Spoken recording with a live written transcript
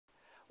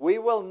we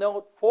will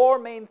note four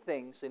main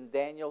things in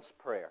Daniel's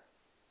prayer.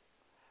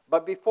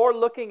 But before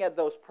looking at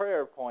those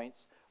prayer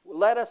points,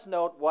 let us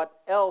note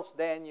what else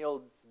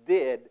Daniel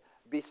did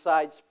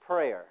besides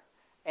prayer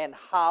and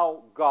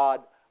how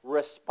God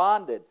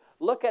responded.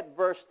 Look at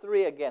verse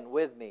 3 again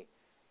with me.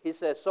 He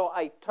says, "So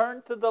I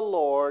turned to the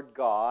Lord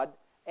God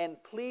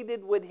and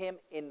pleaded with him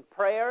in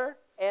prayer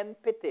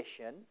and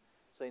petition."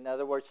 So in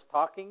other words,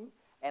 talking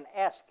and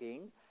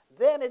asking.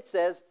 Then it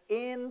says,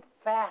 "in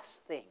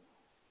fasting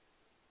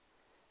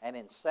and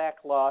in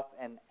sackcloth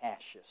and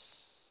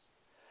ashes."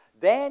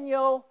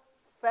 Daniel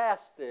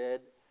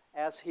fasted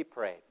as he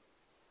prayed.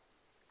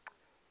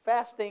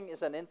 Fasting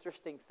is an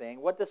interesting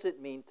thing. What does it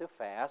mean to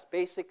fast?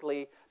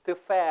 Basically, to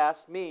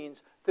fast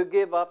means to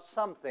give up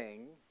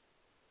something,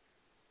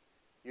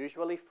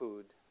 usually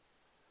food,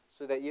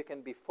 so that you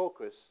can be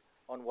focused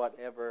on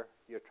whatever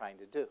you're trying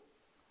to do.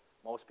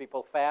 Most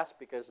people fast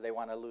because they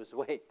want to lose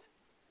weight.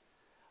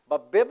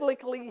 But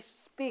biblically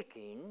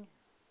speaking,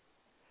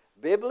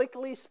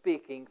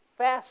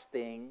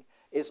 fasting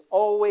is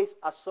always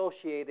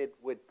associated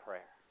with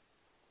prayer.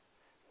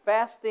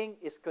 Fasting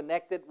is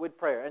connected with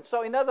prayer. And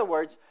so, in other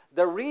words,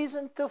 the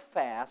reason to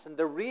fast and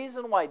the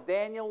reason why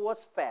Daniel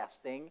was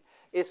fasting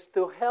is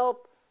to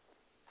help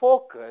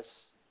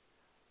focus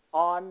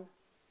on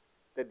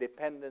the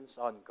dependence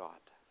on God.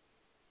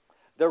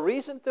 The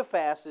reason to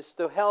fast is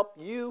to help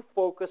you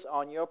focus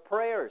on your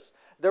prayers.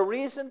 The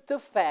reason to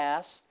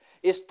fast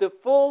is to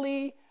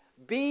fully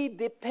be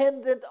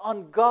dependent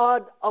on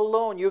God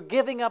alone. You're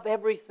giving up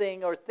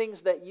everything or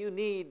things that you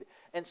need.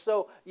 And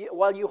so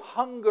while you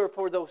hunger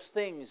for those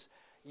things,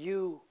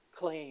 you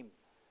claim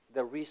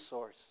the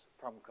resource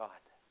from God.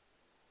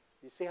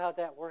 You see how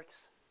that works?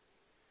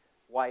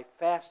 Why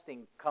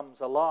fasting comes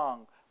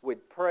along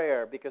with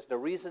prayer, because the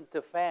reason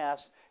to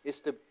fast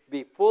is to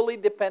be fully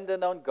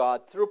dependent on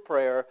God through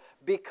prayer,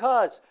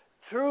 because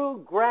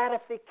true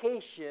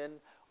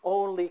gratification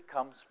only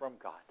comes from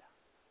God.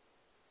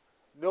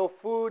 No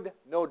food,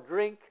 no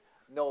drink,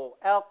 no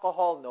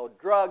alcohol, no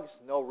drugs,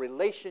 no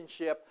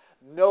relationship,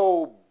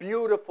 no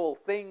beautiful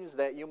things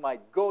that you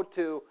might go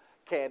to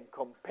can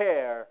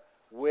compare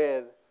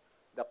with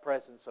the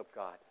presence of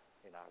God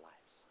in our lives.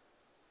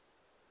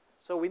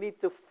 So we need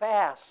to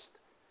fast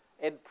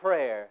and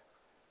prayer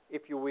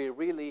if we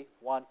really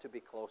want to be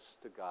close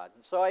to God.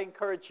 And so I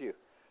encourage you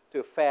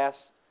to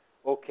fast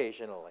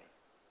occasionally.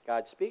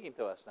 God's speaking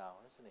to us now,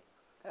 isn't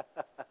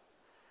he?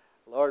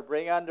 Lord,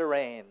 bring on the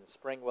rain.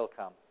 Spring will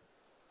come.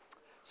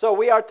 So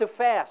we are to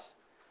fast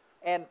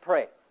and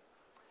pray.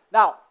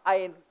 Now,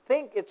 I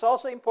think it's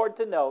also important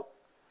to note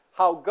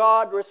how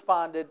God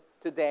responded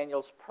to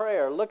Daniel's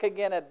prayer. Look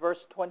again at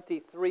verse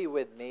 23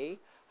 with me,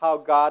 how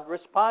God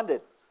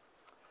responded.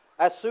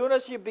 "As soon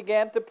as you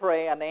began to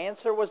pray, an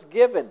answer was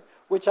given,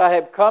 which I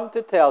have come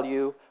to tell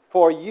you,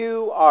 for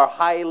you are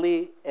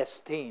highly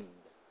esteemed."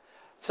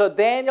 So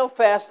Daniel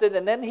fasted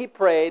and then he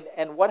prayed,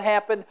 and what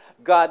happened?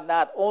 God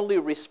not only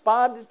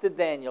responded to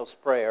Daniel's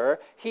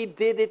prayer, he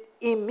did it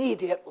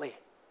immediately.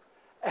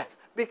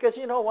 Because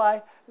you know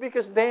why?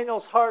 Because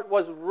Daniel's heart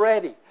was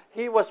ready.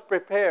 He was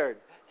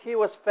prepared. He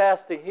was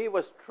fasting. He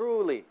was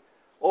truly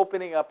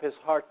opening up his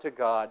heart to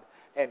God,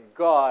 and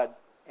God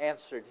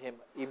answered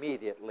him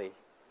immediately.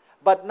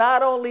 But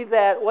not only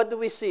that, what do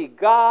we see?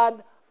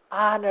 God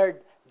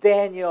honored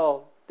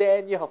Daniel.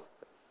 Daniel,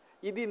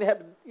 you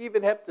didn't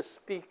even have to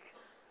speak.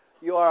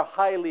 You are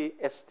highly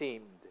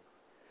esteemed.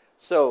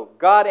 So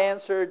God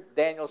answered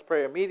Daniel's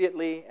prayer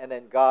immediately, and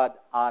then God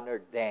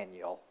honored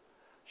Daniel.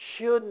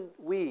 Shouldn't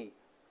we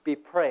be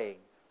praying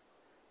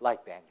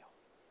like Daniel?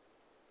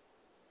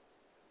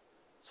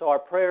 So our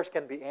prayers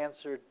can be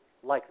answered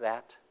like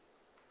that,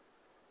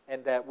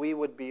 and that we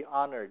would be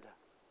honored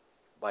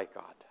by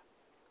God.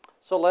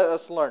 So let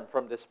us learn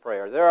from this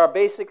prayer. There are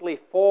basically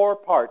four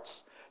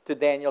parts to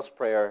Daniel's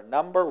prayer.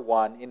 Number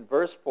one, in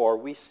verse 4,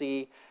 we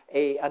see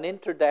an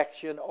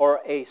introduction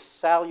or a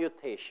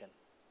salutation.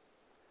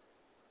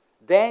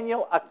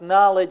 Daniel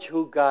acknowledged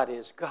who God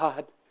is.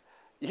 God,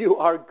 you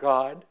are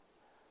God.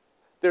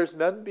 There's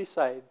none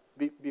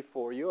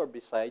before you or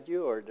beside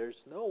you, or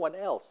there's no one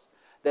else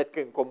that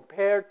can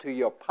compare to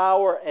your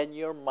power and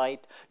your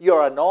might.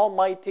 You're an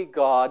almighty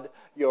God.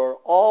 You're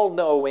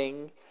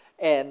all-knowing,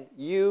 and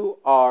you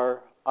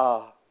are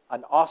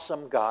an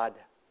awesome God.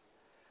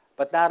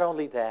 But not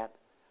only that,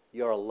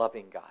 you're a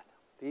loving God.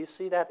 Do you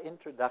see that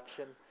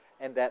introduction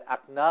and that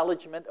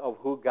acknowledgement of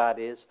who God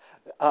is?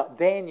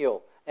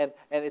 Daniel, and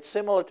it's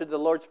similar to the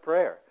Lord's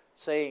Prayer,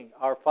 saying,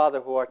 "Our Father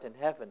who art in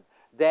heaven."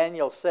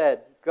 Daniel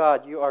said,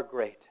 "God, you are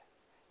great.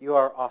 You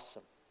are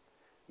awesome.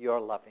 You are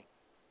loving."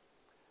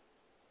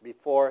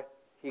 Before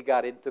he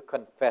got into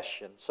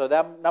confession. So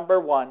that number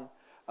one,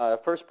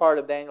 first part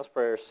of Daniel's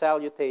prayer,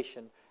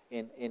 salutation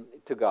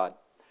to God.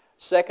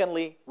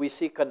 Secondly, we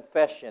see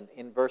confession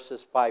in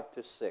verses 5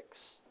 to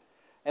 6.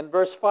 And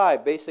verse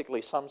 5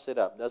 basically sums it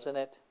up, doesn't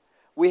it?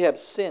 We have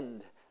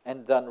sinned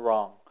and done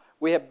wrong.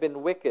 We have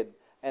been wicked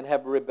and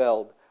have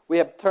rebelled. We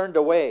have turned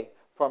away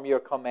from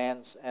your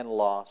commands and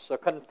laws. So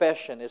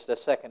confession is the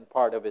second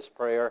part of his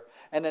prayer.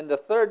 And then the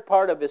third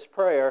part of his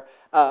prayer,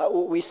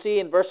 we see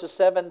in verses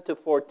 7 to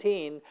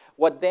 14,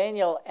 what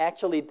Daniel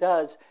actually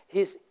does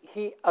is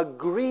he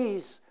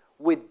agrees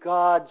with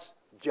God's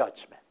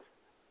judgment.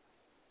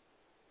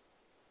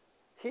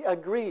 He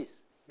agrees.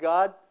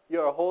 God,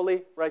 you're a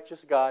holy,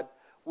 righteous God.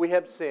 We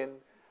have sinned,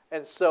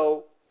 and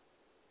so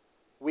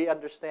we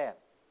understand.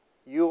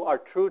 You are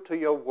true to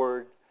your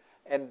word,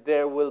 and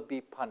there will be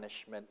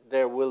punishment.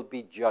 There will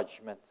be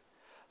judgment.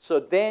 So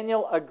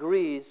Daniel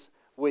agrees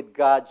with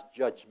God's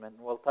judgment.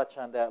 We'll touch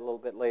on that a little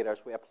bit later as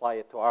we apply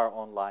it to our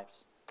own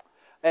lives.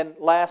 And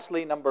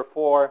lastly, number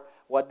 4,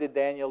 what did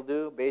Daniel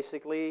do?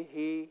 Basically,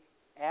 he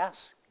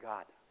asked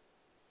God.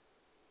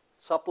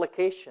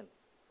 Supplication.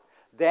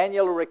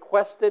 Daniel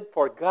requested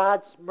for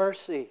God's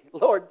mercy.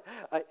 Lord,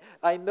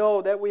 I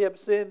know that we have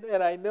sinned,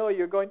 and I know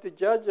you're going to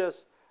judge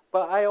us,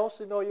 but I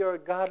also know you're a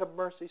God of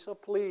mercy, so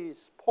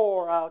please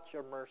pour out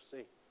your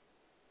mercy.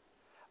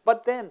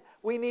 But then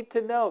we need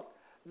to note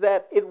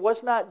that it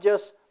was not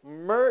just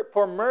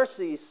for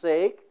mercy's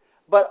sake,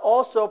 but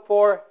also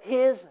for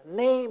his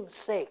name's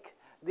sake.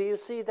 Do you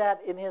see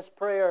that in his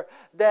prayer?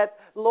 That,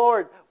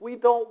 Lord, we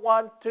don't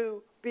want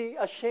to be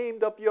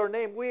ashamed of your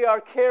name. We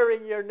are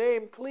carrying your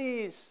name.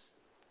 Please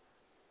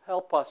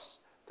help us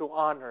to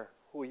honor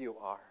who you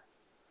are.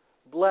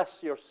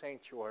 Bless your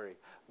sanctuary.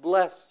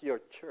 Bless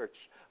your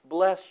church.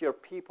 Bless your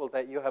people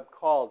that you have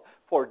called,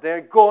 for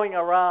they're going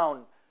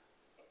around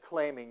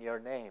claiming your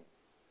name.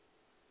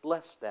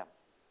 Bless them.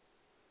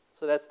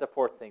 So that's the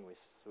fourth thing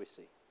we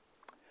see.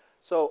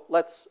 So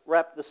let's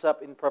wrap this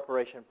up in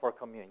preparation for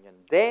communion.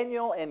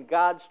 Daniel and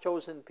God's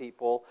chosen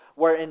people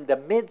were in the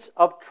midst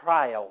of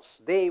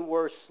trials. They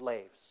were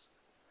slaves.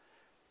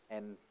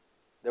 And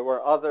there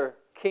were other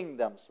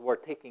kingdoms were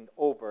taking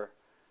over,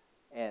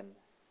 and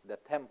the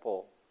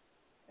temple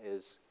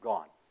is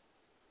gone.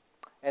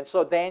 And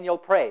so Daniel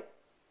prayed.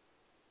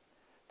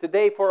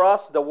 Today for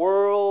us, the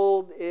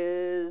world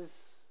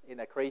is in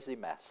a crazy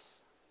mess.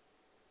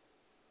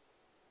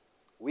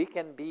 We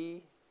can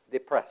be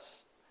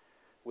depressed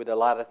with a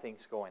lot of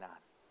things going on.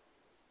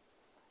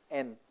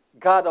 And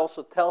God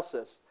also tells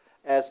us,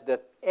 as the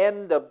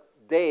end of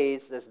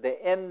days, as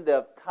the end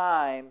of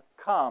time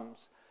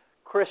comes,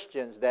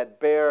 Christians that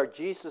bear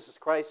Jesus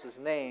Christ's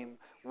name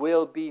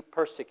will be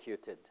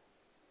persecuted.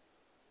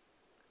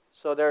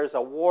 So there's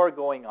a war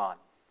going on.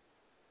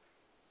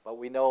 But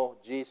we know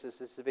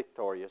Jesus is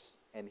victorious,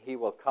 and he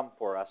will come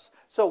for us.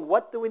 So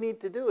what do we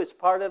need to do as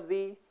part of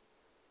the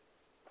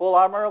full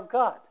armor of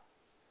God?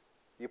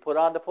 You put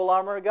on the full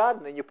armor of God,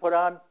 and then you put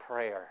on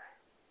prayer.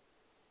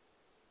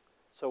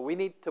 So we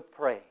need to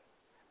pray.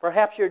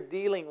 Perhaps you're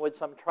dealing with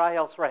some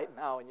trials right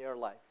now in your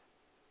life.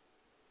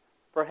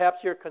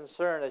 Perhaps you're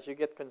concerned, as you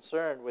get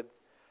concerned with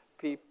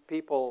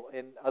people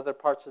in other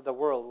parts of the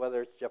world,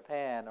 whether it's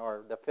Japan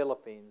or the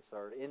Philippines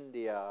or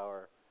India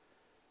or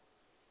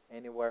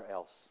anywhere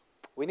else.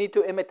 We need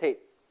to imitate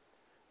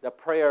the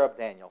prayer of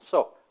Daniel.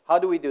 So, how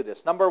do we do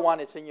this? Number 1,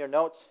 it's in your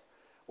notes.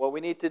 What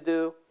we need to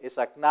do is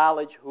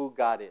acknowledge who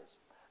God is.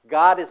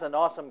 God is an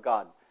awesome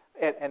God.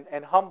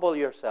 And humble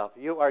yourself.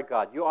 You are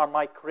God. You are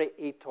my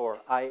creator.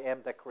 I am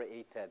the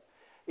created.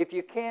 If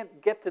you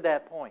can't get to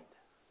that point,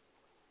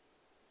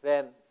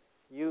 then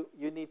you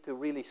need to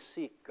really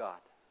seek God.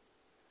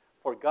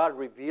 For God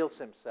reveals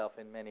himself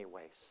in many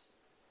ways.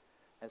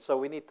 And so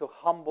we need to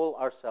humble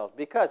ourselves.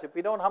 Because if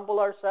we don't humble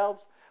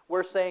ourselves,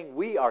 we're saying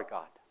we are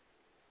God.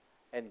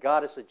 And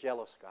God is a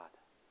jealous God.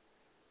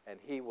 And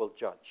he will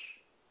judge.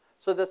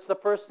 So that's the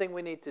first thing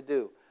we need to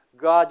do.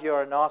 God,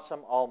 you're an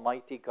awesome,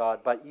 almighty God,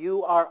 but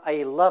you are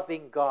a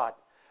loving God.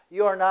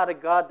 You are not a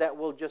God that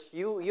will just,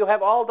 you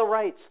have all the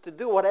rights to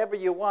do whatever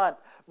you want,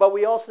 but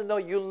we also know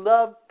you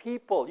love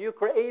people. You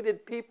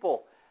created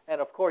people. And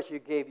of course, you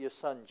gave your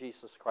son,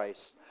 Jesus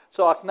Christ.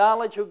 So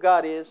acknowledge who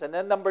God is. And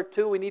then number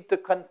 2, we need to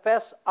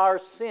confess our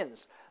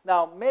sins.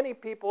 Now, many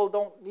people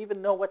don't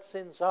even know what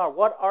sins are.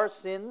 What are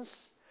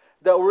sins?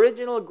 The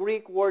original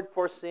Greek word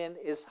for sin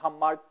is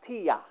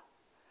hamartia.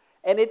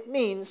 And it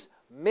means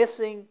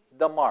missing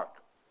the mark.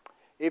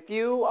 If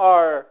you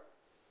are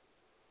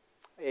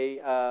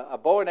a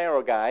bow and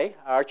arrow guy,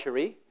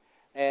 archery,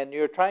 and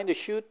you're trying to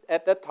shoot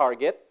at the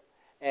target,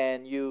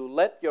 and you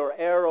let your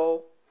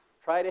arrow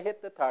try to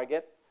hit the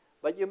target,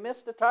 but you miss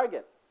the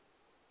target,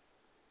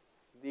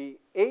 the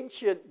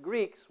ancient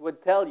Greeks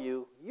would tell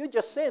you, you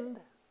just sinned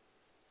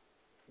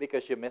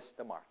because you missed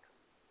the mark.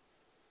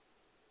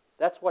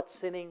 That's what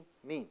sinning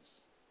means.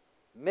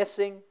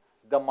 Missing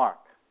the mark.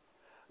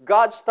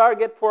 God's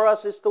target for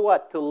us is to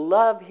what? To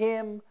love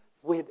him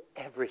with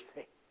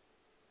everything.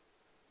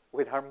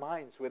 With our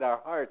minds, with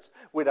our hearts,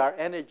 with our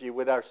energy,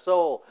 with our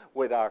soul,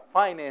 with our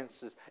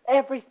finances,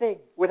 everything,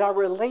 with our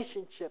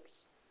relationships.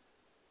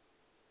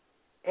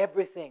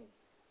 Everything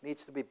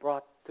needs to be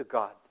brought to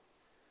God.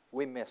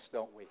 We miss,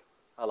 don't we?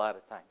 A lot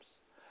of times.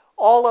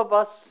 All of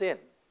us sin.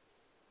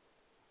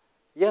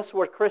 Yes,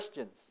 we're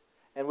Christians,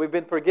 and we've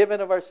been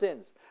forgiven of our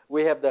sins.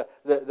 We have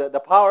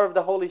the power of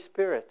the Holy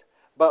Spirit.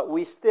 But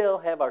we still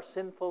have our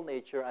sinful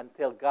nature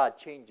until God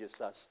changes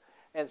us.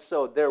 And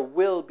so there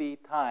will be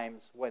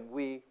times when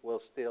we will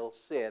still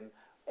sin.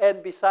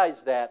 And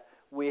besides that,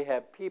 we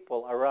have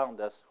people around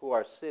us who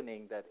are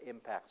sinning that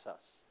impacts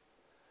us.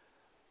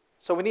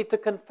 So we need to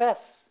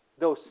confess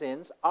those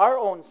sins, our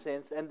own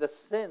sins, and the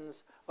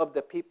sins of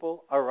the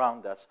people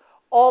around us.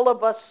 All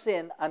of us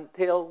sin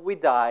until we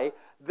die.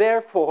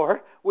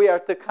 Therefore, we are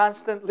to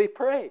constantly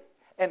pray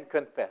and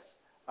confess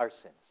our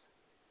sins.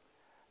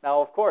 Now,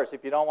 of course,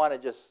 if you don't want to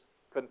just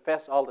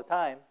confess all the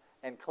time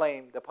and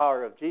claim the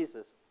power of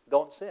Jesus,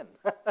 don't sin.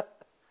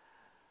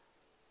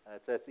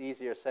 That's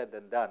easier said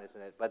than done,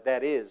 isn't it? But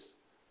that is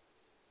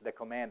the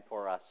command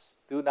for us.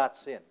 Do not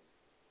sin.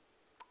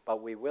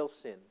 But we will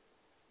sin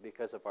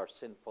because of our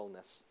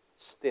sinfulness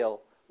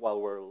still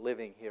while we're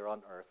living here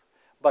on earth.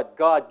 But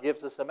God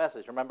gives us a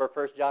message. Remember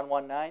 1 John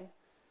 1:9?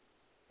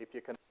 If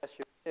you confess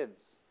your sins,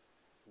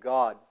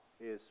 God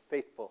is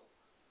faithful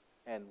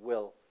and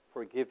will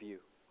forgive you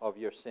of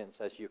your sins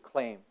as you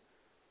claim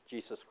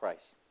Jesus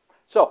Christ.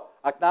 So,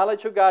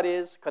 acknowledge who God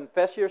is,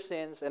 confess your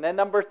sins, and then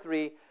number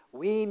 3,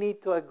 we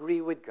need to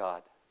agree with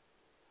God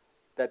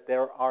that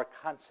there are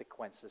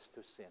consequences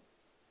to sin.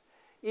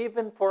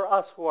 Even for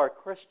us who are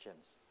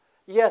Christians.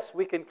 Yes,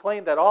 we can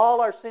claim that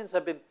all our sins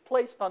have been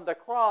placed on the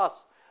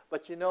cross,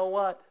 but you know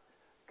what?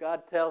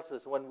 God tells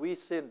us when we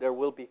sin, there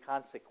will be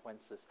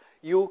consequences.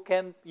 You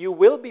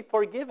will be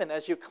forgiven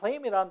as you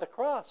claim it on the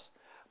cross,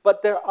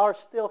 but there are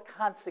still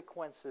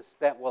consequences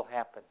that will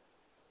happen.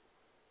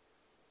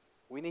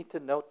 We need to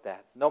note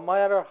that, no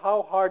matter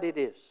how hard it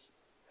is.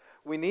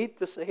 We need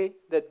to say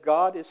that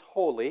God is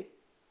holy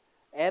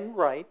and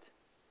right,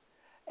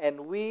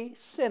 and we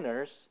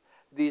sinners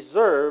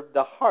deserve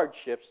the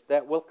hardships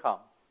that will come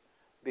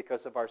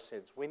because of our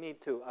sins. We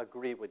need to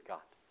agree with God.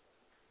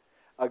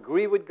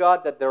 Agree with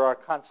God that there are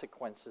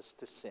consequences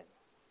to sin.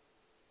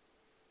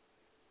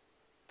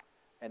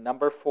 And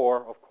number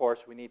 4, of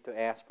course, we need to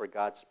ask for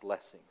God's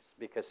blessings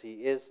because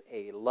He is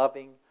a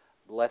loving,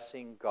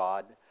 blessing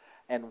God.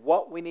 And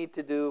what we need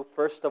to do,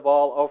 first of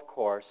all, of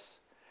course,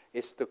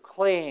 is to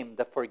claim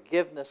the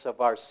forgiveness of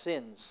our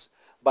sins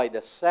by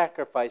the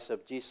sacrifice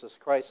of Jesus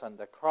Christ on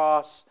the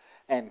cross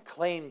and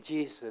claim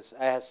Jesus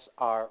as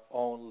our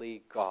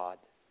only God,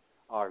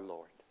 our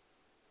Lord.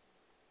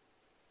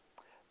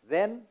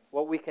 Then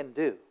what we can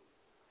do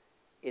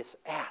is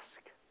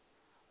ask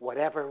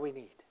whatever we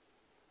need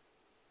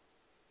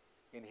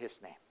in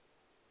His name.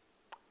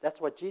 That's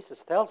what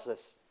Jesus tells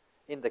us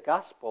in the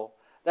gospel.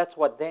 That's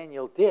what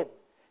Daniel did.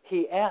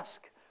 He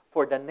asked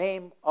for the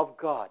name of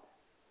God.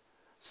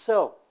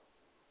 So,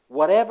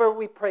 whatever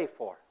we pray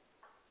for.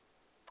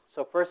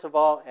 So first of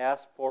all,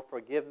 ask for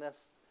forgiveness.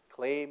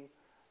 Claim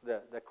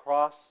the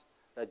cross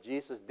that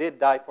Jesus did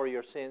die for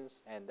your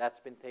sins, and that's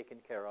been taken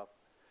care of.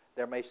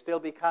 There may still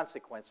be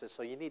consequences,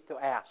 so you need to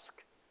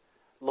ask,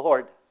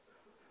 Lord,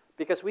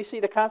 because we see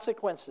the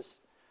consequences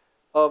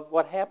of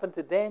what happened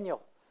to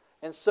Daniel.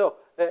 And so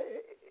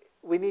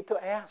we need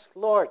to ask,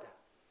 Lord,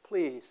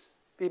 please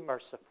be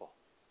merciful.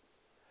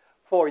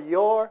 For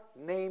your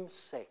name's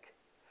sake,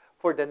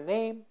 for the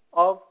name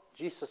of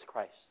Jesus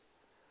Christ.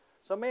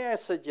 So may I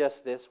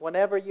suggest this,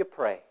 whenever you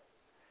pray,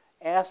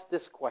 ask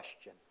this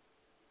question.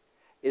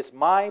 Is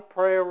my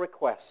prayer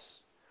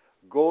request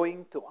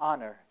going to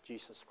honor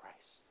Jesus Christ?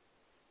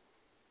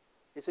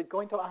 Is it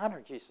going to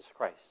honor Jesus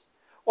Christ?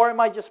 Or am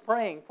I just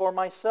praying for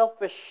my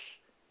selfish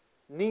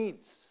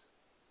needs?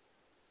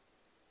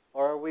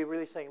 Or are we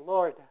really saying,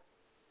 Lord,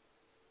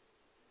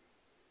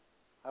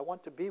 I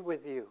want to be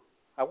with you.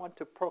 I want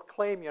to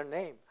proclaim your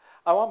name.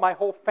 I want my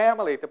whole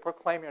family to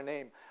proclaim your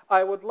name.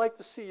 I would like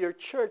to see your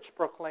church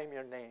proclaim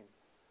your name.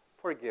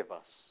 Forgive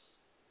us.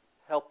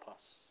 Help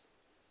us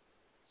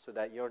so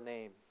that your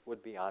name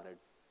would be honored.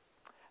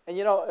 And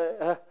you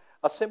know,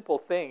 a simple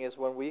thing is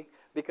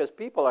because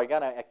people are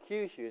going to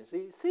accuse you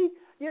and see,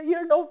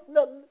 you're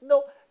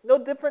no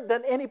different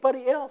than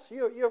anybody else.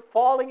 You're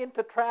falling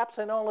into traps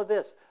and all of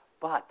this.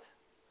 But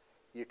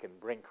you can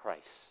bring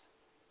Christ.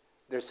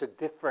 There's a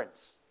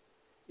difference.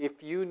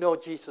 If you know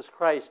Jesus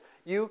Christ,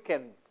 you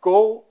can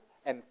go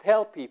and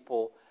tell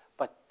people,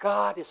 but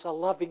God is a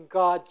loving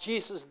God.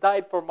 Jesus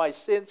died for my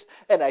sins,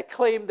 and I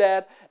claim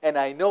that, and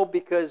I know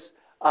because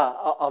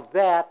of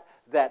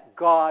that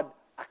God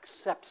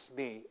accepts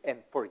me and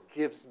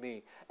forgives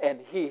me, and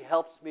He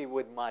helps me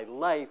with my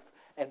life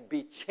and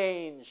be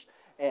changed,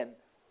 and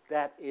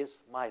that is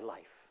my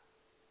life.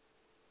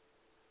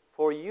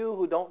 For you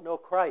who don't know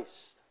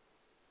Christ,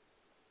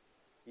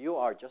 you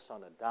are just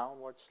on a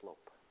downward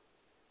slope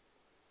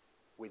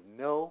with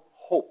no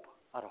hope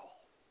at all.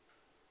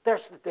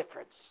 There's the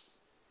difference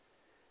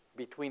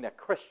between a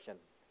Christian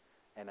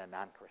and a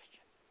non-Christian.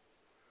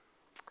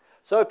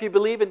 So if you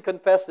believe and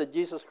confess that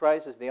Jesus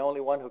Christ is the only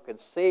one who can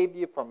save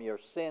you from your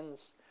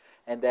sins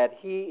and that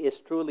He is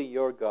truly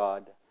your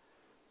God,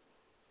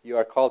 you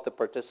are called to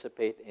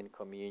participate in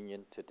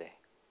communion today.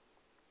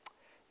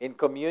 In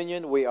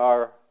communion, we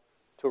are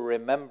to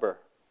remember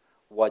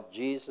what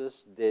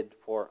Jesus did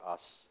for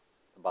us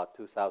about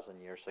 2,000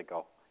 years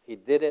ago. He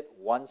did it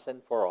once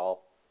and for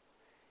all.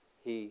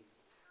 He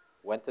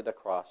went to the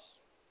cross.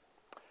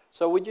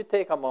 So would you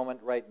take a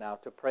moment right now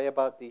to pray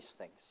about these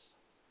things?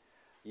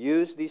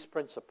 Use these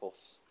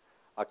principles,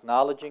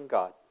 acknowledging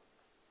God,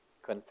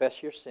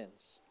 confess your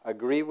sins,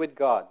 agree with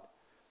God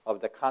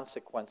of the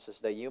consequences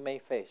that you may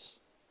face,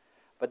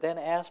 but then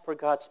ask for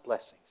God's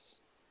blessings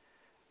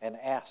and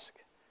ask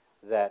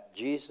that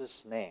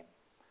Jesus' name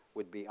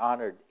would be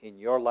honored in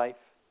your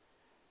life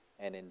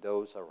and in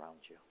those around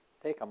you.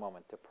 Take a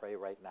moment to pray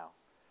right now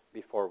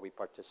before we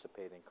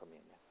participate in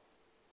communion.